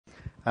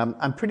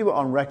I'm pretty well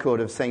on record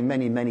of saying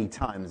many, many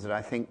times that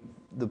I think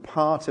the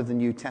part of the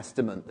New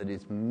Testament that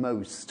is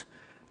most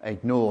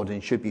ignored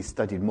and should be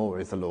studied more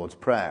is the Lord's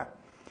Prayer.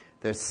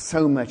 There's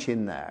so much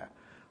in there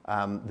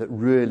that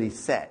really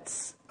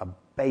sets a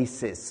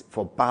basis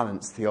for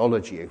balanced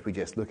theology if we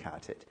just look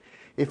at it.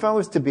 If I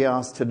was to be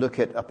asked to look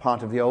at a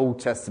part of the Old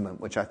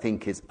Testament which I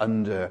think is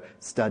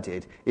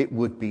understudied, it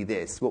would be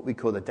this, what we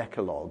call the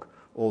Decalogue,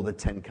 or the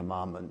Ten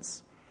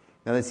Commandments.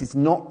 Now, this is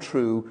not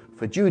true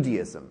for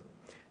Judaism.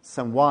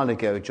 Some while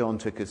ago, John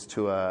took us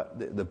to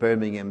the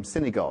Birmingham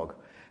synagogue,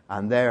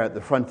 and there at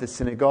the front of the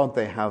synagogue,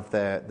 they have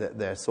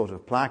their sort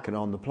of plaque, and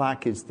on the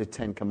plaque is the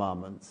Ten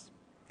Commandments.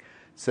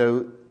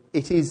 So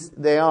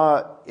they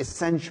are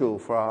essential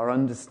for our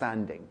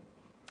understanding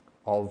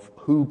of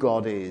who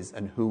God is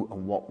and who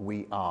and what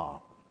we are.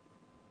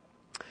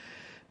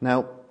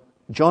 Now,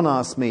 John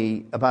asked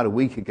me about a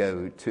week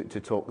ago to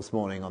talk this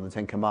morning on the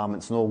Ten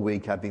Commandments, and all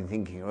week I've been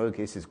thinking,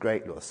 okay, this is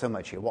great, Lord, so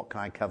much here, what can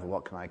I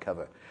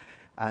cover?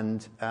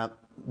 And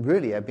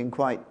really, I've been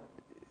quite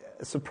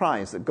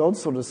surprised that God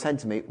sort of said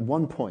to me,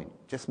 1 point,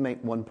 just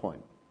make 1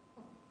 point.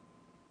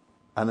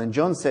 And then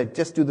John said,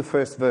 just do the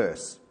first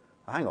verse.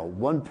 Hang on,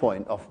 1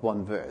 point off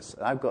one verse.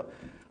 I'm going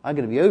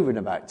to be over in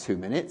about 2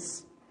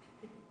 minutes.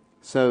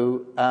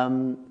 So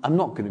I'm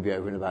not going to be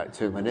over in about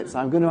 2 minutes.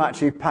 I'm going to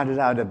actually pad it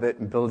out a bit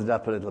and build it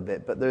up a little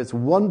bit. But there's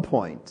 1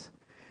 point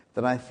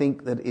that I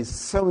think that is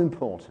so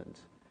important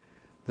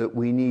that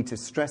we need to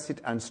stress it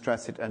and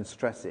stress it and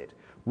stress it.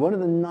 One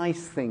of the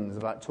nice things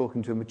about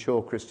talking to a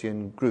mature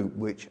Christian group,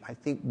 which I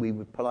think we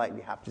would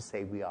politely have to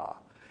say we are,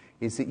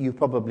 is that you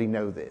probably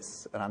know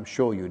this, and I'm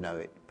sure you know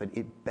it, but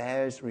it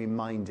bears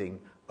reminding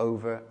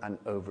over and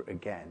over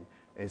again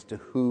as to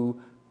whom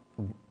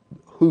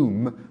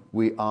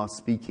we are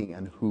speaking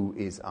and who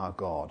is our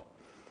God.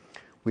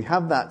 We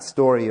have that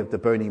story of the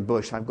burning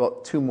bush. I've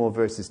got 2 more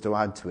verses to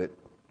add to it.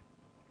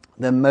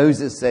 Then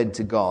Moses said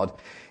to God,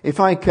 if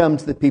I come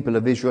to the people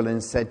of Israel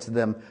and said to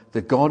them,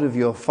 the God of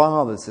your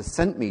fathers has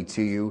sent me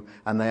to you,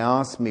 and they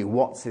ask me,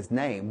 what's his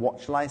name? What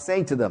shall I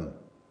say to them?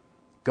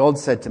 God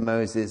said to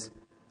Moses,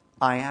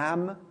 I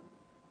am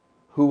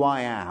who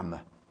I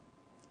am.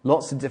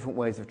 Lots of different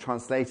ways of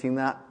translating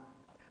that.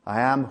 I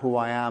am who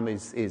I am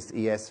is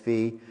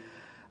ESV.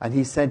 And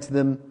he said to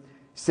them,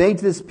 say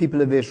to this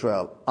people of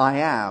Israel, I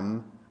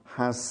am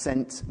has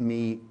sent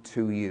me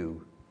to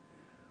you.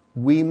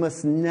 We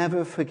must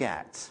never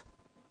forget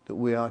that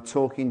we are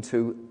talking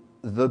to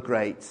the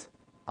great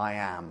I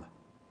am.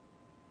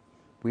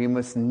 We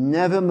must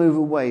never move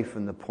away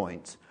from the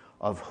point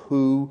of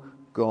who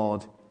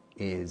God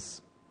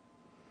is.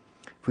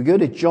 If we go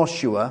to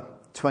Joshua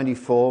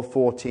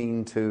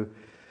 24:14 to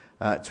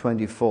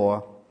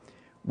 24,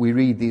 we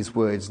read these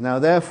words. Now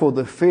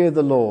therefore fear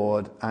the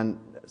Lord and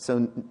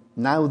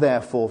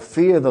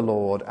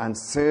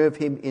serve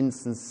him in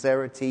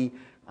sincerity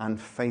and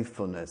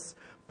faithfulness.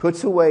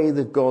 Put away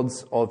the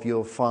gods of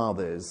your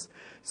fathers,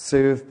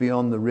 serve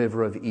beyond the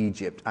river of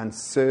Egypt, and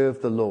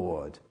serve the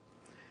Lord.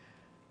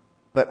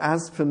 But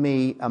as for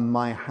me and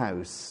my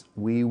house,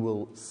 we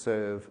will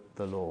serve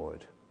the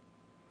Lord.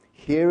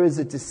 Here is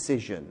a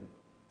decision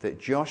that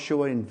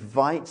Joshua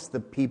invites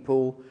the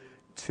people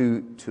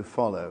to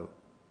follow,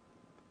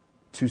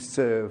 to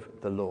serve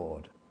the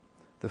Lord.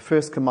 The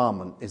first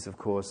commandment is, of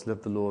course,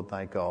 love the Lord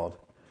thy God.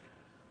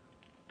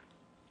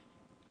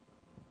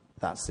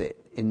 That's it.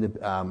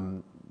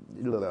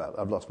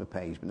 I've lost my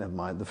page, but never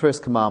mind. The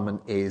first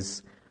commandment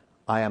is,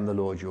 I am the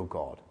Lord your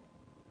God.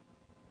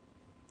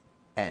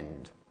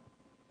 End.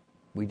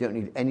 We don't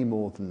need any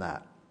more than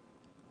that.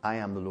 I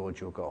am the Lord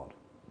your God.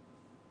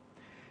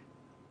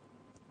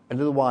 A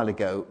little while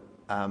ago,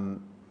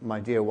 my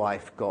dear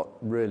wife got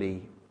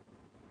really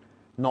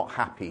not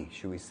happy,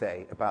 shall we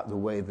say, about the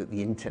way that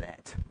the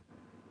internet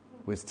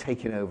was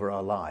taking over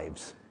our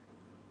lives.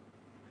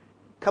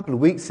 A couple of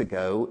weeks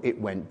ago, it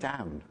went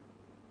down.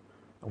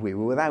 We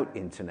were without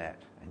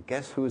internet. And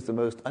guess who was the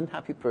most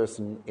unhappy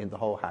person in the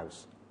whole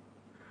house?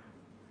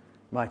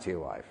 My dear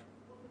wife.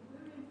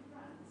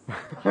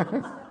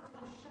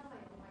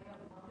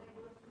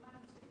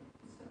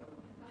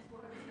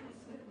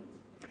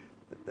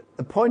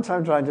 The point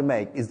I'm trying to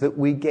make is that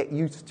we get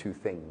used to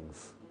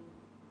things.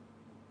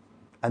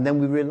 And then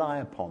we rely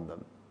upon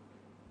them.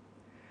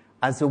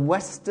 As a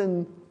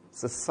Western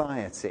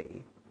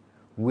society,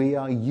 we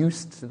are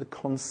used to the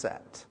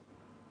concept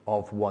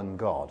of one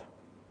God.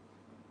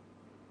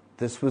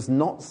 This was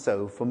not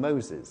so for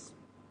Moses.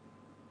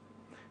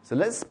 So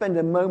let's spend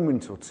a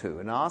moment or two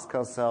and ask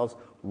ourselves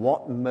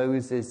what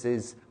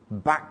Moses'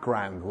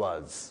 background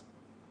was.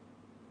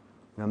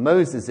 Now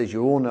Moses, as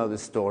you all know the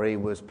story,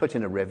 was put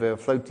in a river,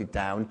 floated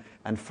down,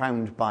 and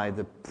found by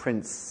the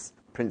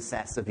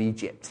princess of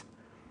Egypt.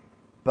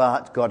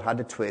 But God had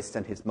a twist,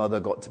 and his mother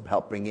got to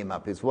help bring him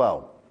up as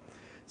well.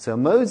 So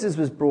Moses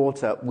was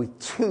brought up with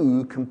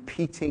 2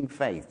 competing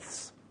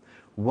faiths.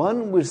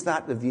 One was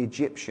that of the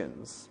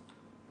Egyptians,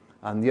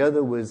 and the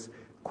other was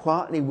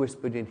quietly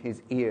whispered in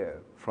his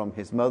ear from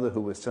his mother,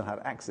 who still had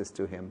access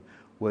to him,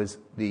 was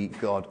the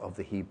God of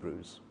the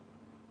Hebrews.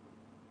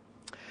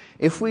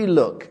 If we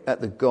look at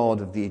the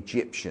God of the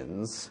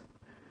Egyptians,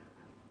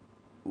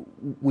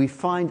 we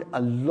find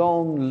a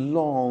long,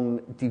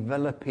 long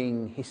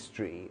developing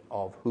history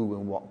of who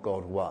and what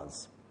God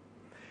was.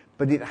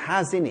 But it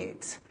has in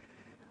it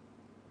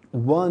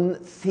one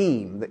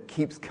theme that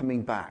keeps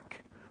coming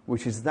back,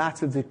 which is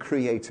that of the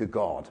Creator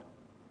God.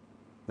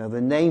 Now,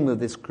 the name of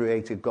this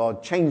Creator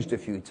God changed a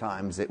few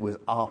times. It was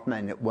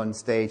Amen at one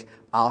stage,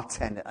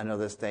 Aten at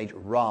another stage,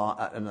 Ra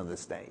at another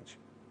stage.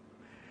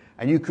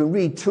 And you can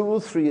read 2 or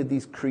 3 of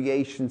these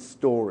creation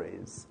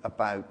stories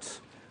about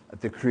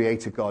the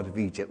Creator God of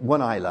Egypt.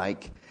 One I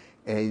like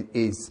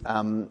is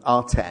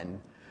Aten,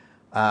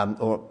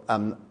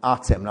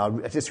 Atem. Now,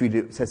 I just read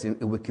it. It says in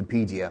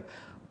Wikipedia,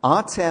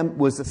 Atem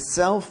was a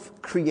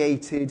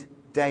self-created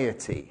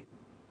deity.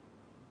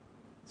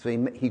 So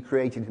he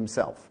created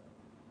himself.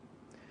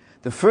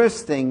 The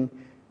first thing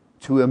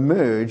to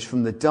emerge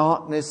from the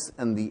darkness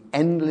and the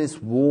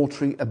endless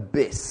watery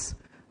abyss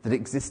that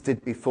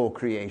existed before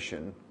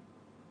creation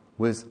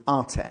was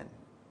Aten.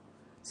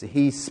 So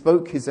he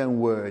spoke his own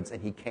words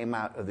and he came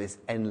out of this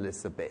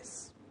endless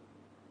abyss.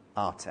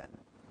 Aten.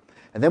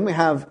 And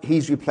then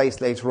he's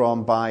replaced later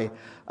on by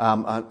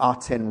an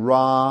Aten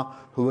Ra,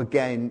 who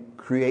again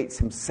creates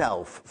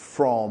himself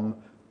from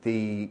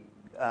the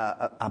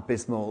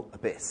abysmal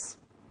abyss.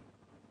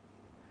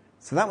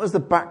 So that was the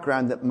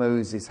background that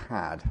Moses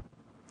had.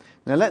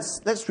 Now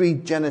let's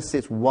read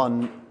Genesis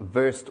 1,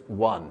 verse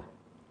 1.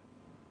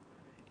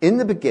 In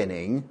the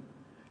beginning,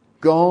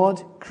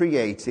 God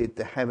created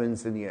the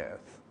heavens and the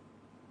earth.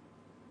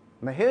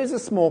 Now here's a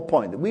small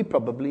point that we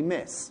probably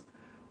miss,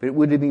 but it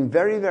would have been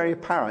very, very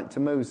apparent to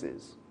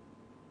Moses.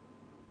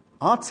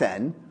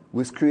 Aten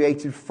was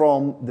created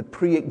from the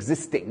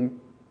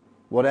pre-existing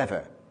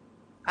whatever.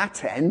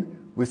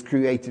 Aten was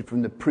created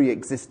from the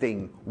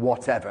pre-existing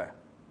whatever.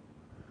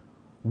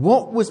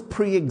 What was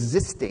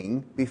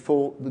pre-existing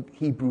before the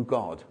Hebrew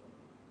God?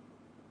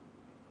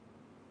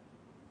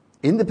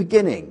 In the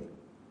beginning,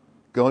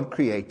 God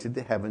created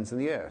the heavens and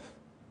the earth.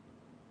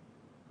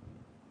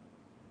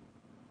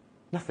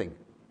 Nothing.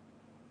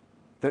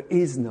 There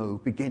is no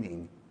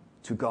beginning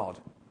to God.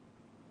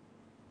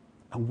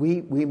 And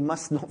we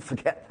must not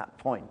forget that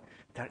point.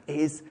 There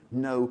is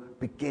no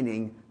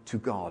beginning to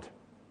God.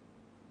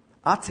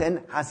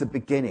 Aten has a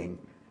beginning.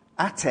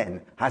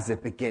 Aten has a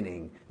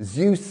beginning.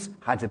 Zeus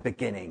had a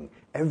beginning.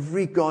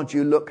 Every god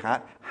you look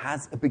at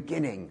has a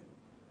beginning,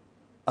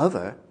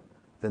 other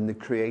than the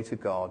Creator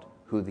God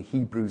who the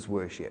Hebrews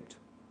worshipped.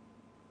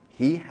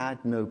 He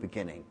had no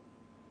beginning.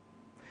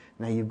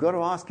 Now you've got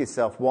to ask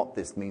yourself what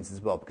this means as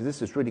well, because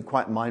this is really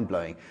quite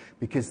mind-blowing,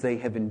 because they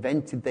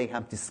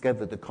have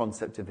discovered the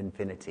concept of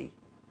infinity.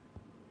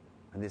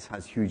 And this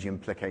has huge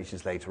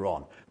implications later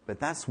on.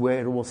 But that's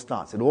where it all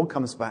starts. It all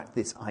comes back to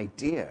this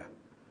idea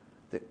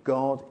that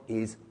God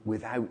is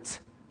without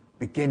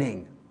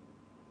beginning.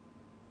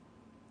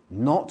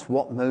 Not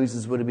what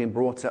Moses would have been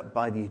brought up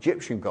by the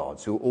Egyptian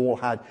gods, who all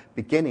had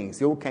beginnings.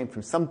 They all came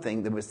from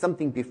something. There was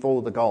something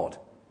before the God.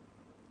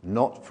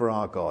 Not for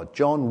our God.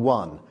 John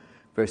 1,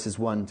 verses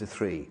 1 to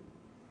 3.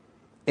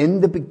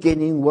 In the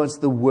beginning was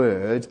the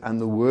Word, and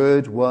the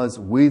Word was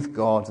with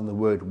God, and the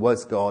Word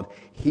was God.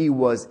 He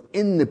was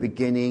in the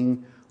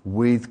beginning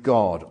with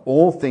God.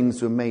 All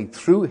things were made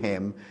through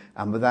him,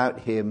 and without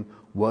him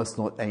was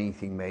not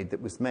anything made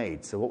that was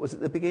made. So what was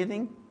at the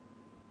beginning?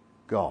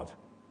 God.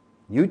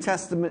 New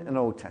Testament and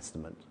Old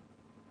Testament.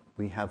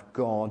 We have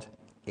God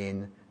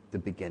in the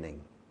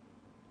beginning.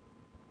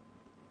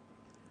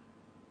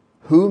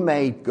 Who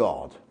made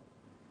God?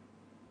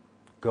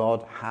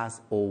 God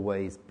has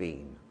always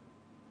been.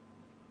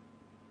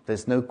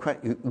 There's no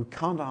you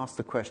can't ask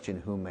the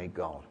question, who made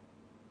God?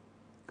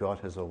 God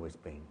has always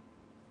been.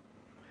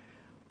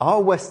 Our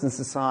Western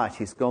society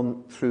has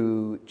gone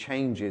through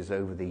changes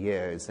over the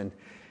years, and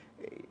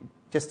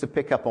just to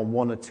pick up on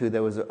one or two,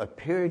 there was a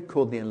period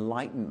called the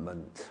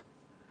Enlightenment,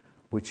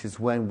 which is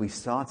when we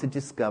started to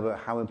discover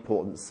how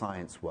important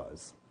science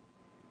was.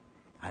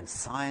 And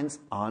science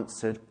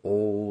answered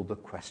all the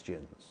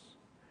questions.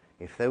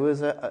 If there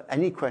was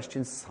any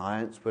question,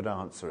 science would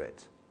answer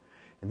it.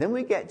 And then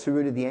we get to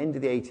really the end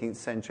of the 18th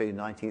century,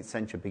 19th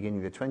century,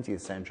 beginning of the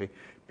 20th century,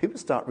 people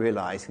start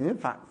realizing, in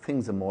fact,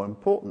 things are more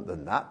important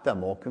than that. They're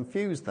more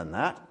confused than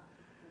that.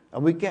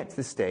 And we get to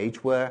the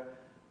stage where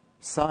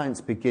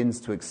science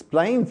begins to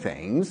explain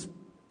things,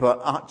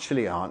 but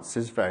actually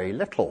answers very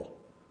little.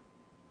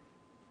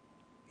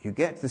 You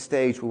get to the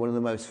stage where one of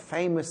the most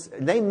famous,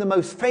 name the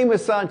most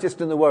famous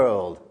scientist in the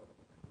world.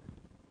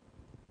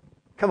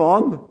 Come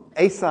on,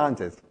 a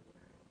scientist.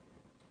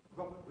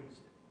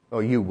 Oh,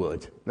 you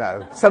would.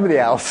 No, somebody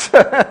else.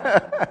 How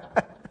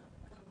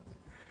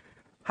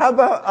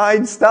about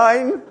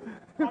Einstein?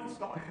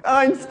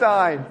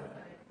 Einstein.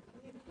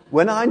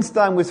 When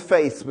Einstein was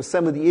faced with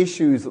some of the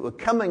issues that were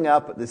coming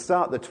up at the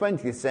start of the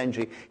 20th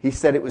century, he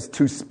said it was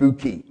too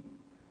spooky.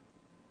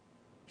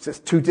 It's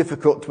just too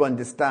difficult to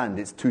understand.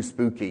 It's too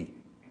spooky.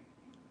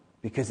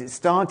 Because it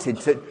started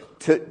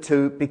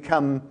to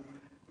become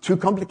too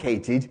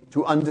complicated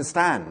to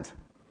understand.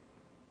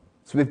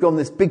 So we've gone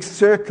this big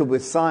circle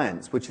with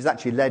science, which has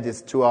actually led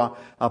us to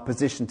our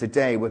position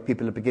today, where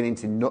people are beginning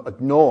to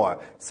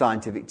ignore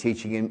scientific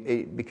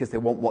teaching because they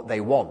want what they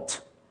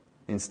want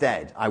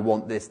instead. I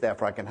want this,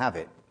 therefore I can have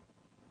it.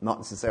 Not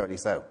necessarily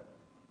so.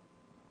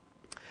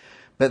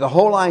 But the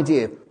whole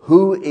idea of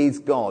who is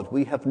God,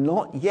 we have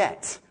not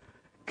yet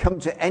come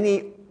to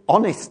any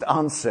honest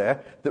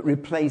answer that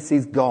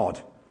replaces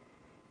God.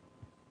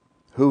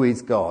 Who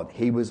is God?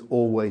 He was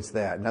always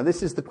there. Now,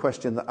 this is the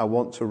question that I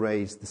want to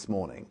raise this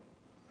morning,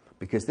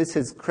 because this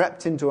has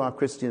crept into our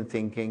Christian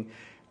thinking.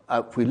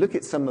 If we look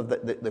at some of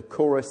the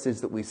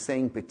choruses that we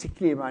sing,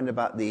 particularly around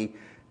about the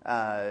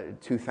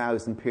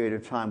 2000 period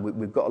of time,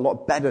 we've got a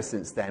lot better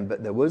since then,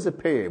 but there was a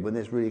period when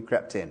this really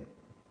crept in.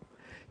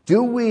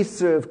 Do we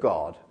serve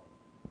God,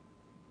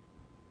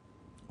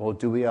 or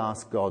do we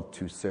ask God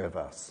to serve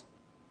us?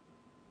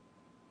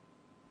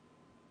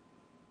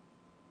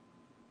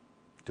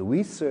 Do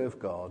we serve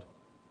God,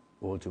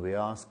 or do we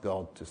ask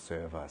God to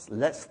serve us?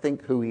 Let's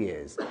think who he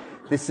is.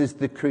 This is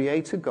the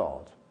Creator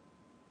God,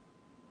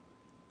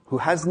 who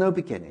has no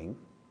beginning,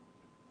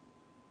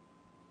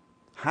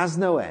 has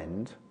no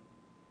end,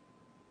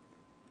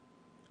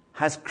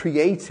 has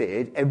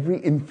created every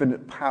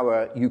infinite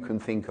power you can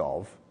think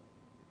of.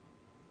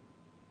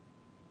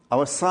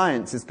 Our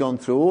science has gone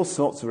through all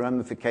sorts of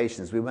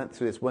ramifications. We went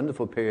through this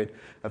wonderful period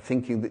of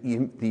thinking that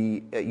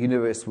the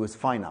universe was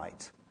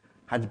finite.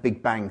 Had a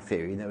Big Bang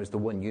theory, and there was the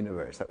one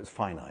universe that was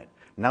finite.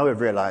 Now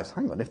we've realized,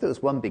 hang on, if there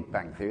was one Big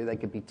Bang theory, there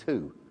could be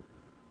two.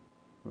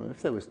 Well,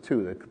 if there was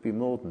two, there could be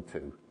more than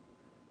two.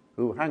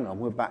 Oh, hang on,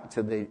 we're back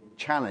to the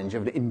challenge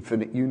of an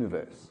infinite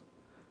universe.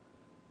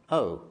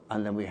 Oh,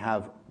 and then we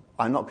have,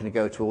 I'm not going to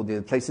go to all the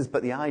other places,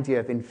 but the idea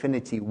of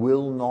infinity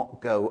will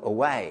not go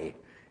away.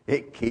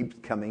 It keeps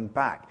coming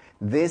back.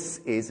 This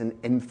is an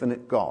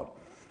infinite God.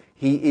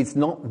 He is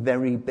not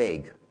very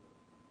big.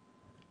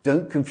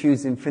 Don't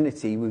confuse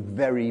infinity with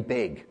very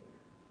big.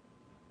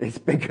 It's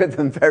bigger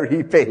than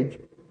very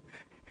big.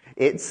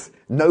 It's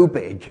no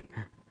big.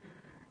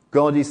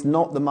 God is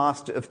not the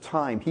master of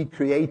time. He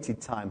created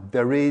time.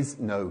 There is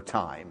no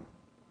time.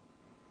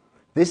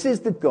 This is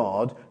the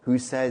God who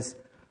says,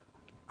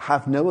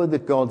 have no other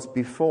gods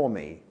before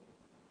me.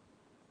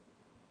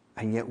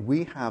 And yet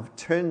we've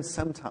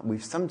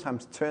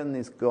sometimes turned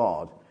this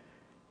God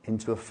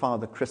into a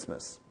Father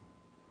Christmas,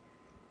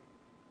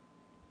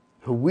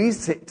 who we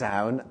sit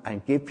down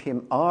and give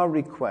him our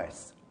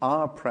requests,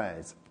 our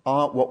prayers,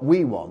 what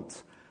we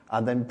want,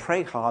 and then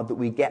pray hard that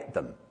we get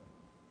them.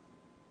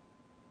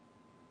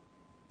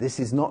 This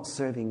is not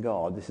serving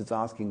God. This is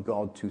asking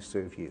God to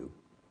serve you.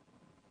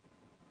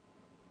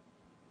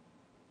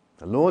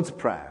 The Lord's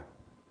Prayer.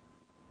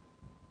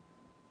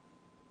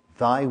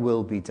 Thy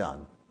will be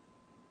done,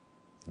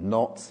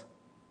 not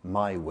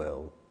my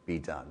will be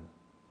done.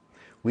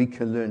 We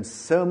can learn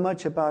so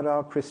much about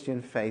our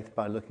Christian faith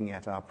by looking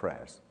at our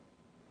prayers.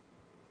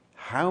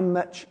 How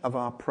much of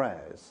our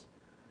prayers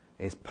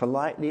is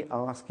politely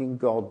asking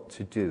God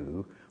to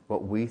do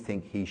what we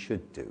think he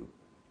should do?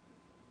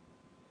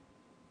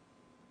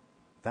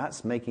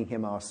 That's making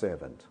him our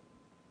servant.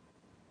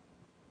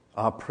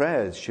 Our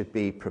prayers should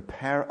be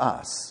prepare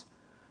us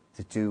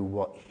to do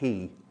what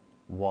he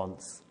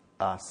wants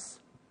us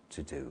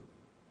to do.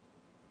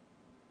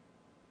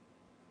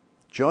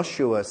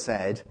 Joshua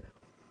said,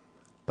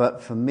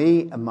 but for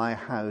me and my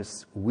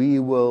house, we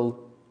will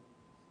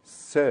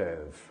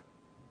serve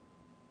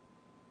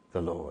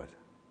the Lord.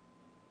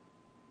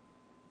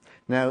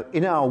 Now,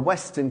 in our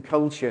Western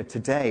culture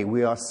today,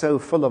 we are so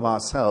full of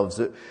ourselves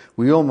that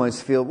we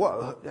almost feel,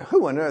 well,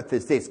 who on earth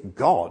is this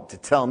God to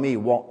tell me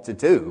what to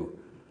do?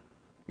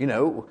 You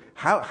know,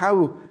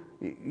 how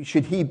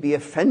should he be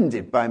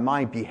offended by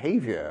my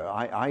behavior?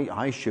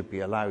 I should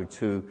be allowed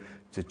to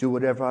do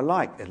whatever I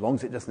like, as long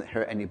as it doesn't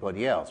hurt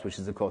anybody else, which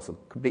is, of course, a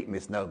complete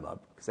misnomer,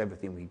 because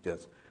everything we do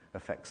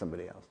affects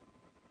somebody else.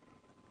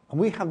 And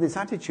we have this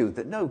attitude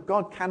that, no,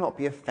 God cannot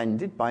be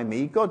offended by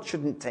me. God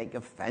shouldn't take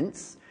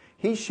offense.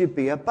 He should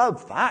be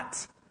above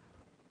that.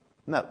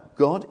 No,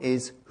 God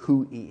is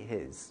who he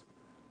is.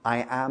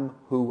 I am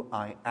who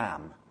I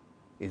am,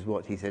 is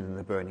what he said in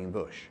the burning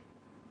bush.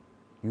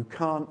 You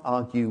can't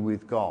argue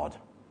with God.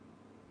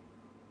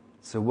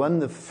 So when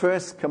the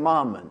first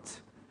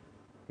commandment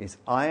is,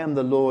 I am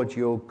the Lord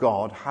your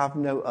God, have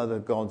no other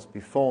gods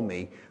before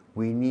me,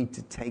 we need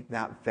to take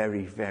that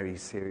very, very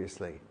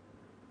seriously.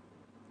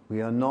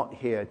 We are not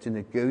here to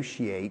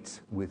negotiate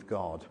with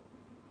God.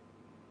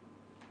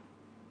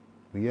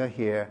 We are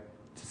here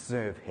to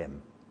serve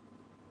him.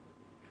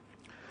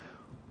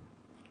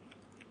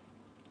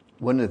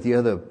 One of the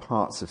other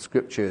parts of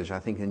Scripture, I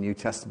think, in the New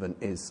Testament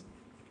is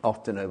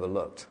often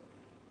overlooked,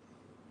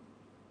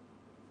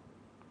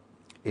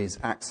 is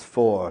Acts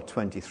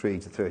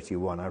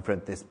 4:23-31. I've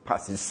read this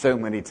passage so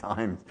many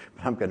times,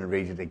 but I'm going to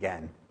read it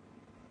again.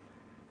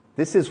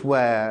 This is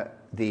where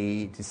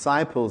the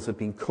disciples have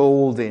been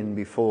called in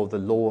before the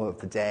law of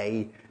the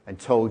day and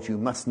told, you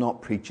must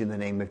not preach in the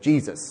name of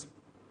Jesus.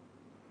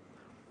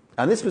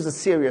 And this was a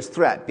serious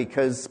threat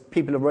because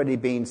people have already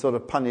been sort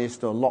of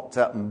punished or locked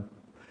up and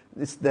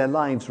Their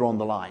lives were on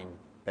the line,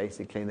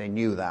 basically, and they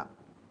knew that.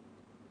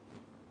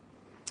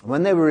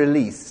 When they were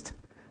released,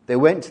 they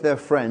went to their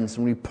friends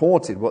and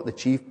reported what the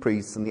chief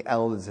priests and the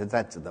elders had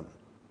said to them.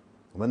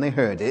 When they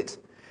heard it,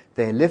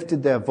 they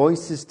lifted their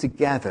voices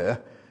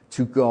together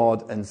to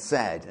God and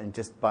said, and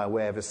just by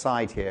way of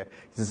aside here,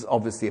 this is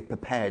obviously a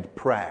prepared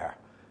prayer.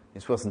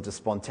 This wasn't a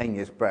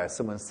spontaneous prayer.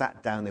 Someone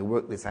sat down, they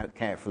worked this out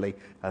carefully,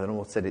 and then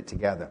all said it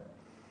together.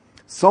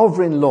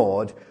 Sovereign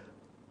Lord,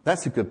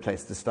 that's a good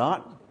place to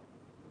start.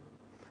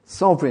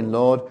 Sovereign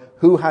Lord,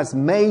 who has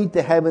made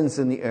the heavens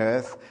and the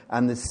earth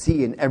and the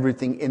sea and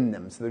everything in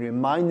them. So they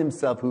remind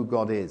themselves who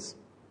God is.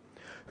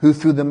 Who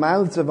through the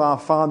mouths of our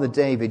father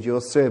David, your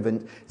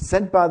servant,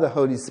 said by the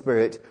Holy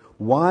Spirit,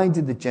 why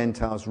did the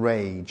Gentiles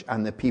rage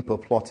and the people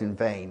plot in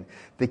vain?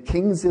 The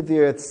kings of the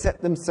earth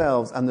set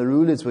themselves and the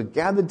rulers were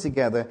gathered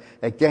together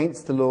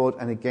against the Lord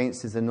and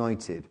against his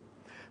anointed.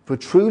 For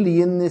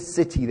truly in this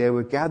city they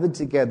were gathered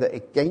together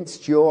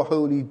against your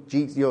holy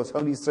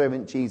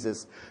servant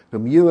Jesus,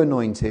 whom you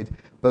anointed,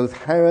 both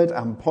Herod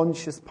and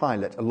Pontius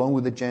Pilate, along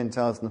with the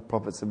Gentiles and the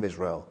prophets of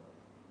Israel,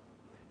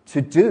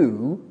 to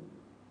do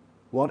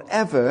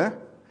whatever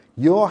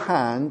your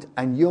hand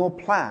and your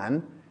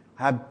plan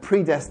had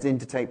predestined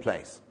to take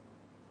place.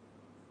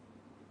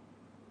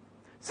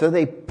 So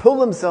they pull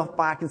themselves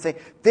back and say,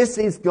 this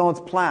is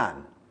God's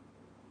plan.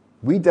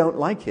 We don't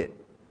like it.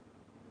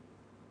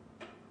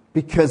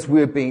 Because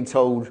we're being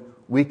told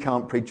we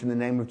can't preach in the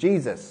name of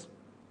Jesus.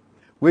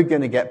 We're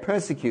going to get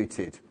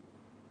persecuted.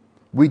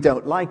 We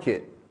don't like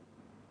it.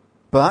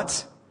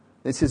 But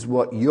this is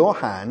what your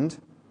hand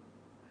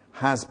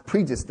has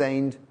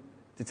predestined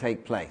to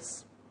take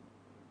place.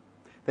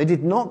 They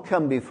did not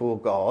come before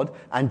God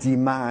and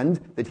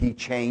demand that he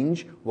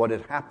change what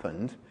had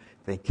happened.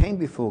 They came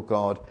before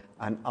God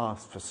and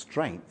asked for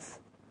strength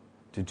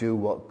to do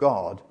what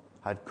God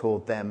had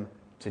called them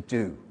to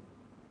do.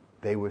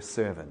 They were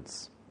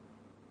servants.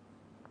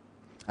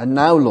 And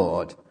now,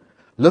 Lord,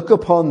 look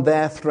upon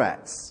their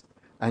threats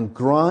and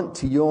grant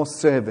to your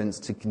servants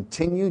to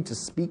continue to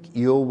speak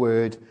your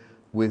word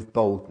with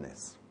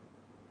boldness.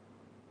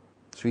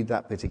 Let's read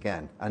that bit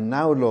again. And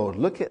now, Lord,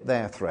 look at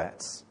their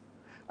threats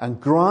and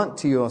grant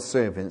to your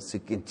servants to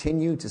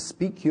continue to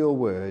speak your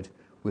word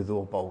with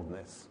all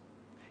boldness.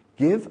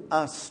 Give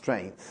us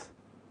strength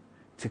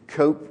to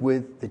cope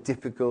with the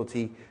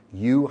difficulty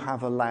you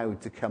have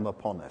allowed to come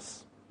upon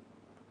us,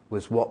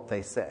 was what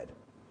they said.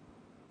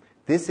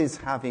 This is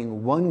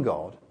having one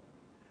God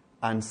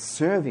and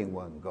serving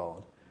one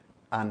God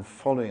and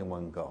following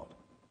one God.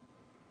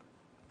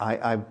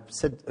 I've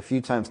said a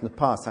few times in the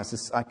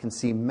past, I can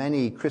see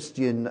many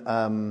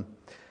Christian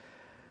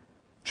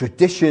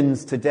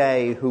traditions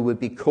today who would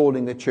be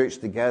calling the church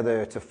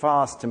together to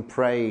fast and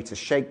pray, to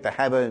shake the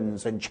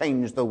heavens and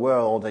change the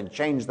world and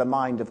change the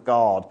mind of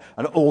God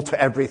and alter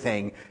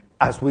everything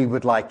as we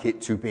would like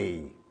it to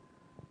be.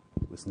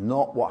 It was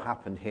not what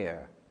happened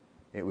here.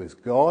 It was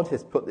God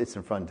has put this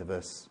in front of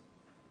us.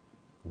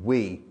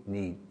 We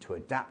need to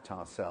adapt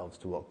ourselves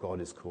to what God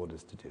has called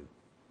us to do.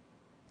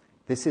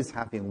 This is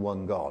having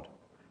one God.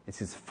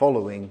 This is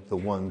following the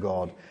one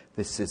God.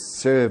 This is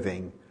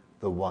serving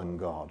the one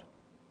God.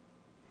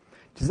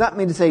 Does that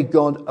mean to say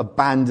God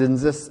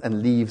abandons us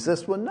and leaves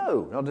us? Well,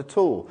 no, not at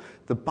all.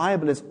 The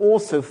Bible is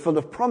also full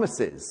of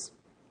promises.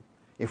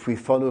 If we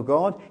follow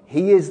God,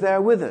 he is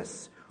there with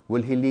us.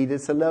 Will he lead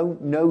us alone?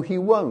 No, he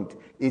won't.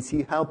 Is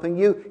he helping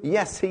you?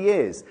 Yes, he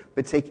is.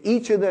 But take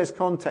each of those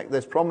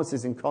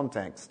promises in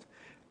context.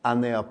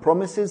 And they are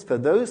promises for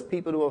those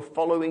people who are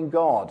following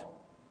God.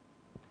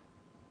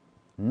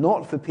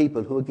 Not for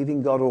people who are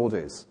giving God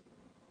orders.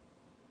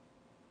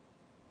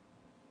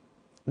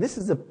 This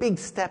is a big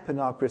step in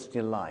our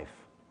Christian life.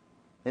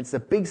 It's a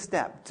big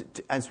step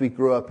as we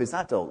grow up as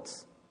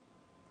adults.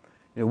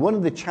 You know, one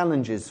of the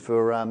challenges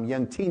for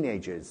young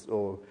teenagers,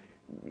 or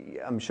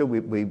I'm sure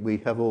we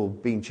have all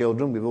been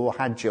children, we've all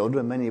had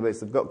children, many of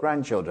us have got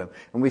grandchildren,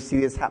 and we see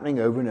this happening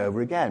over and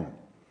over again.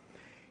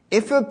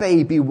 If a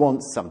baby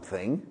wants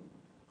something,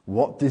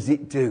 what does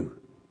it do?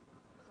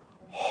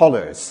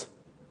 Hollers.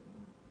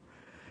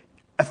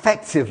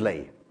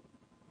 Effectively.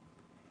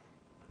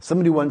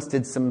 Somebody once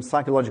did some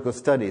psychological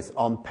studies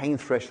on pain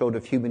threshold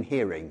of human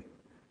hearing.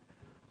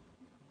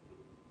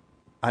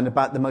 And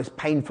about the most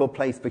painful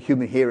place for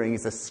human hearing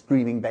is a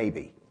screaming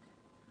baby.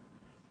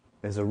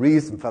 There's a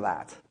reason for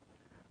that.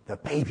 The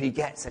baby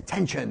gets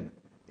attention.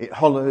 It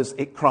hollers,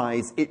 it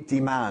cries, it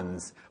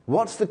demands.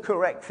 What's the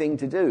correct thing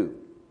to do?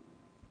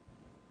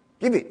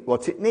 Give it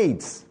what it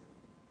needs.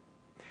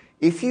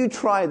 If you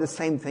try the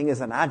same thing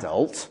as an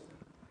adult,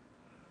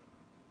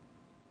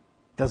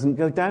 it doesn't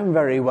go down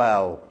very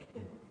well.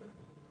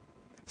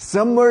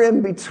 Somewhere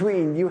in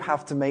between, you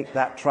have to make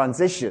that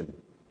transition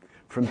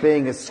from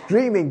being a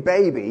screaming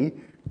baby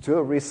to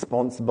a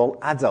responsible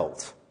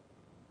adult.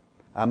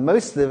 And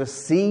most of us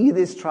see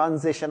this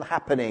transition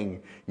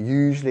happening.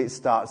 Usually it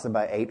starts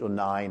about 8 or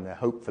 9.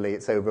 Hopefully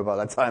it's over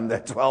by the time they're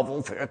 12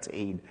 or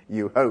 13,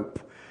 you hope.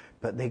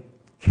 But the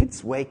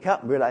kids wake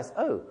up and realize,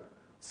 oh,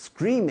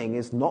 screaming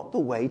is not the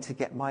way to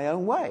get my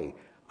own way.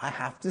 I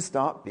have to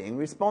start being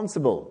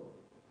responsible.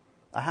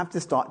 I have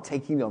to start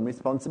taking on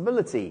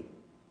responsibility.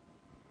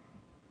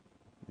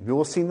 Have you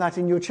all seen that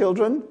in your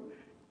children?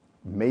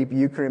 Maybe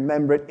you can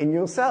remember it in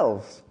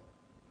yourselves.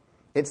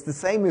 It's the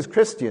same as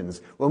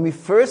Christians. When we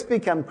first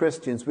become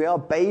Christians, we are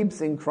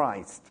babes in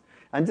Christ.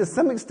 And to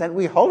some extent,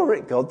 we holler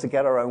at God to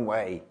get our own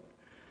way.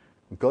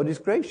 God is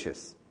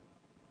gracious.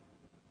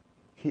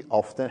 He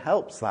often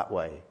helps that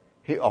way.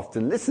 He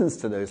often listens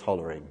to those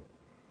hollering.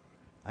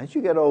 As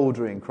you get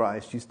older in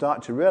Christ, you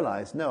start to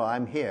realize, no,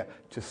 I'm here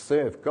to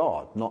serve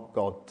God, not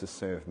God to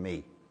serve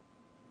me.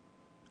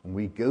 And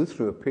we go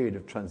through a period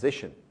of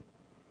transition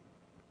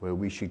where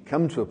we should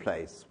come to a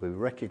place where we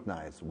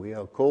recognize we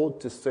are called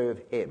to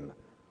serve Him,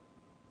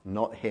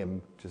 not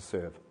Him to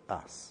serve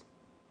us.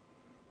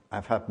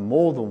 I've had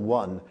more than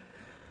one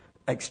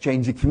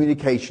exchange of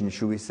communication,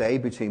 shall we say,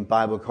 between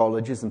Bible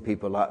colleges and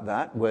people like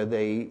that, where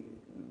they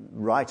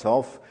write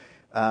off,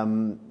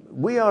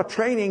 we are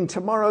training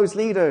tomorrow's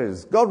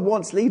leaders. God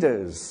wants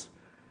leaders.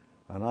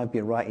 And I've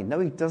been writing,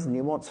 no, He doesn't.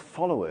 He wants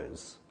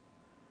followers.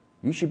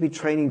 You should be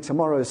training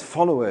tomorrow's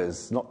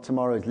followers, not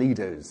tomorrow's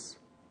leaders.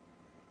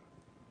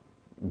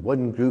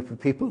 One group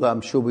of people that I'm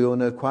sure we all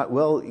know quite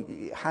well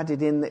had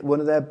it in one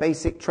of their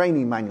basic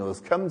training manuals.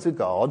 Come to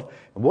God,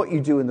 and what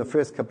you do in the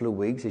first couple of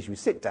weeks is you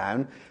sit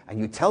down and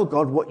you tell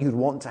God what you'd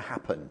want to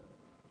happen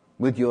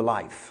with your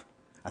life.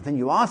 And then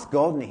you ask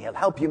God and He'll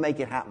help you make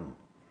it happen.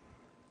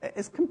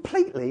 It's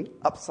completely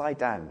upside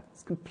down.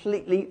 It's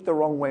completely the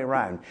wrong way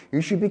around. You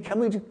should be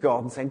coming to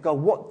God and saying, God,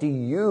 what do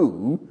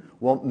you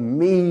want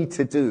me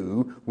to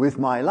do with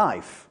my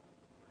life?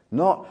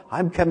 Not,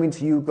 I'm coming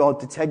to you, God,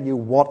 to tell you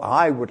what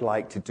I would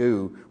like to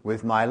do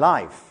with my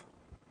life.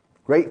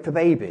 Great for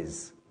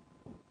babies,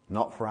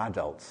 not for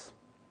adults.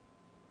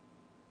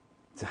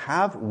 To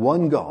have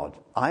one God,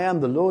 I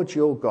am the Lord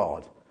your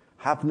God,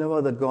 have no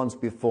other gods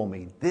before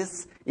me.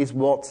 This is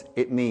what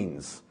it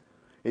means.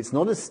 It's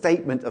not a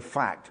statement of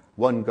fact,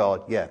 one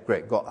God, yeah,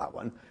 great, got that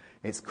one.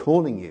 It's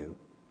calling you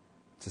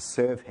to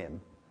serve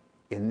Him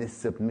in this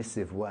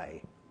submissive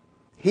way.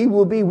 He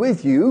will be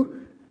with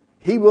you.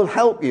 He will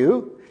help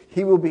you.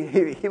 He will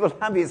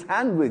have His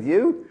hand with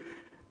you.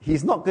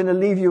 He's not going to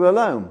leave you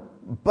alone.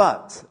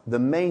 But the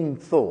main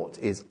thought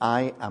is,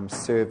 I am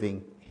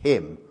serving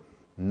Him,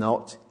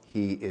 not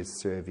He is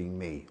serving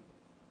me.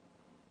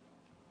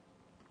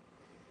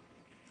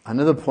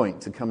 Another point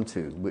to come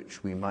to,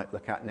 which we might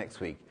look at next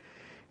week,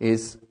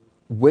 is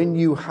when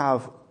you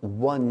have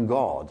one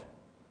God,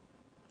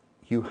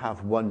 you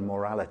have one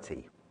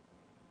morality.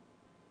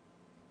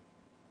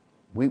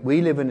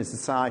 We live in a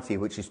society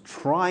which is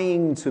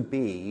trying to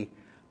be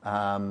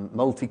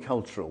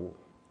multicultural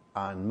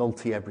and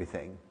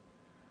multi-everything,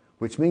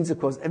 which means, of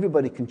course,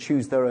 everybody can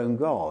choose their own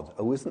God.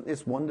 Oh, isn't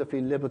this wonderfully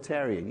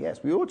libertarian?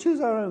 Yes, we all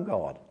choose our own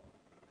God.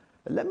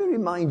 But let me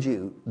remind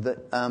you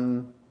that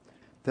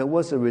there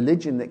was a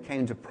religion that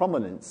came to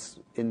prominence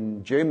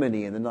in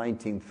Germany in the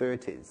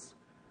 1930s,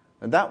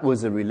 and that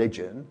was a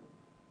religion.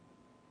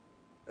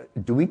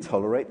 Do we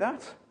tolerate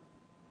that?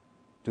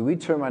 Do we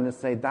turn around and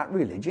say, that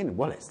religion,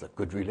 well, it's a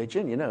good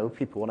religion, you know,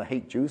 people want to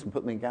hate Jews and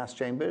put them in gas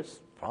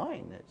chambers,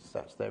 fine,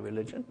 that's their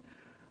religion.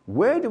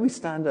 Where do we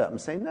stand up and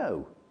say,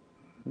 no,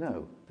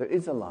 there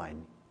is a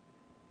line.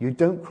 You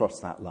don't cross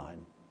that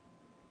line.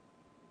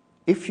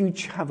 If you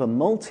have a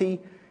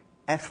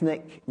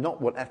multi-ethnic,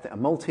 a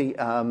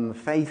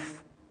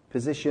multi-faith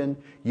position,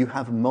 you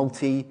have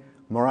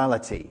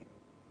multi-morality.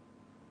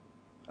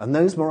 And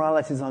those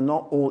moralities are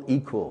not all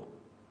equal.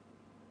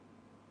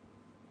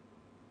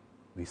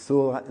 We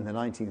saw that in the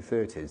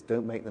 1930s.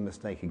 Don't make the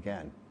mistake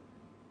again.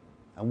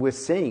 And we're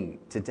seeing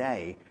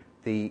today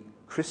the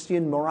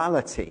Christian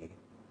morality,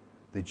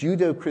 the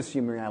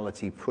Judeo-Christian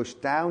morality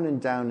pushed down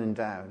and down and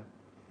down.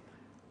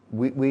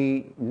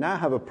 We now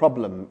have a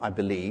problem, I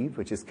believe,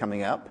 which is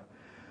coming up,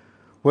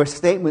 where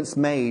statements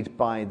made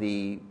by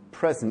the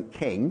present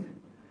king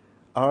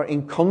are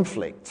in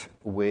conflict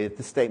with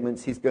the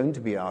statements he's going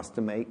to be asked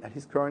to make at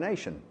his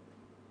coronation.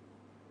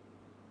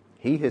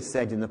 He has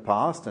said in the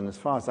past, and as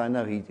far as I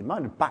know, he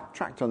might have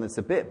backtracked on this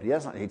a bit, but he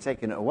hasn't really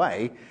taken it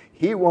away.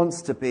 He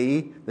wants to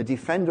be the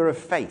defender of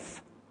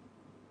faith,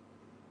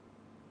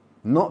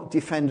 not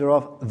defender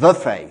of the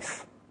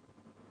faith.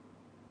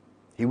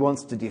 He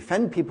wants to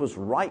defend people's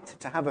right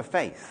to have a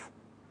faith.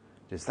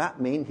 Does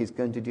that mean he's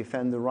going to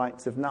defend the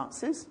rights of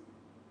Nazis?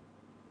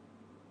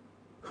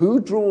 Who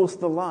draws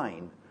the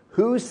line?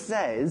 Who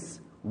says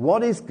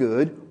what is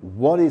good,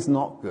 what is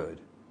not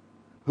good?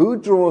 Who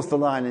draws the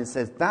line and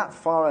says that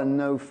far and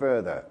no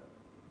further?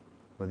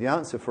 Well, the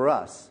answer for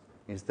us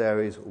is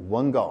there is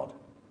one God,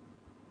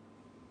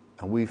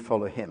 and we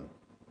follow Him.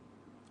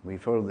 We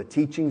follow the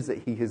teachings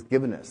that He has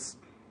given us.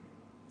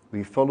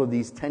 We follow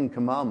these 10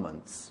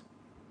 commandments.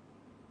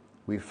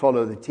 We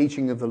follow the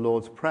teaching of the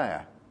Lord's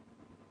Prayer.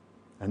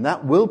 And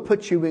that will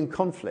put you in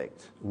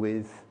conflict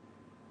with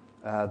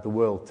the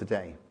world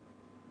today.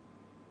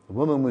 A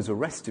woman was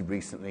arrested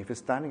recently for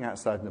standing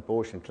outside an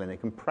abortion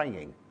clinic and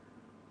praying.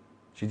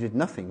 She did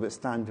nothing but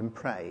stand and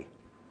pray.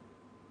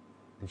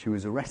 And she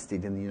was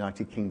arrested in the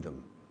United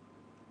Kingdom.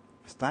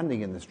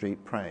 standing in the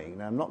street praying.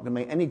 Now, I'm not going to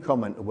make any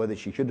comment on whether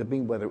she should have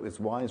been, whether it was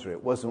wise or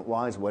it wasn't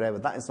wise, whatever.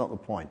 That is not the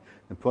point.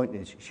 The point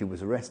is she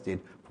was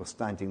arrested for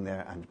standing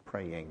there and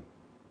praying.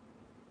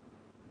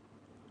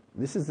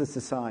 This is the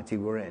society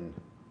we're in.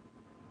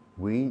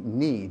 We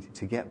need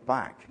to get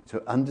back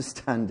to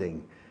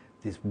understanding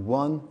this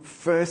one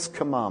first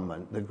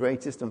commandment, the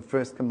greatest and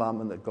first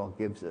commandment that God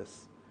gives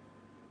us.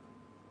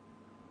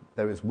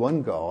 There is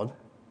one God,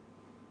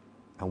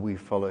 and we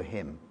follow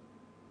him.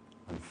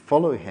 And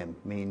follow him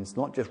means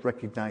not just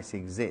recognize he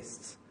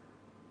exists,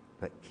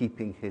 but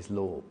keeping his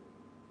law.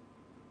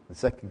 The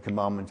second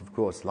commandment, of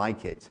course,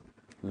 like it,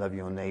 love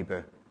your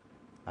neighbor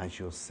as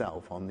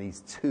yourself. On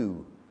these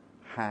two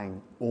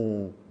hang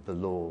all the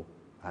law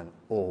and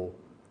all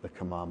the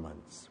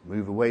commandments.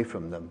 Move away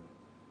from them,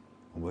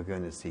 and we're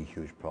going to see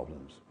huge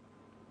problems.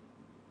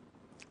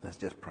 Let's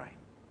just pray.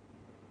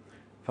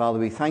 Father,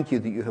 we thank you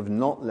that you have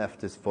not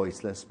left us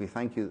voiceless. We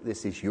thank you that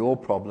this is your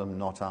problem,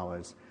 not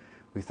ours.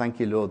 We thank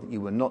you, Lord, that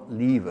you will not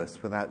leave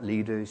us without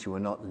leaders. You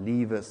will not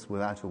leave us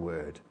without a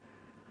word.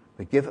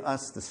 But give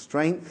us the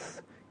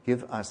strength,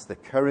 give us the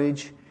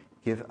courage,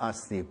 give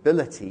us the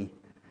ability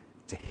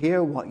to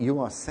hear what you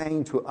are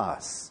saying to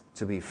us,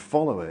 to be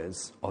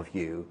followers of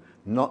you,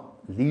 not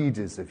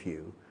leaders of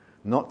you,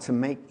 not to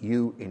make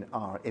you in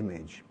our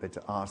image, but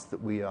to ask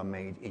that we are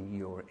made in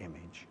your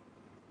image.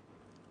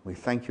 We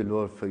thank you,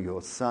 Lord, for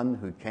your Son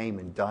who came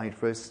and died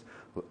for us,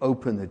 who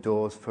opened the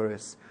doors for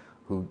us,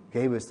 who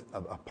gave us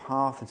a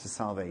path to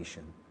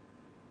salvation.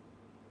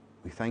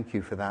 We thank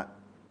you for that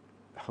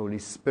Holy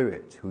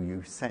Spirit who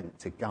you sent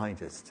to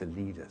guide us, to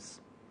lead us.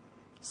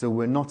 So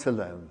we're not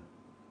alone,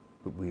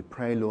 but we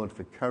pray, Lord,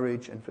 for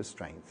courage and for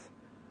strength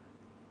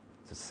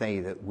to say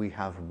that we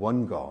have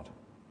one God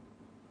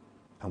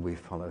and we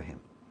follow him.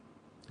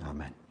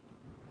 Amen.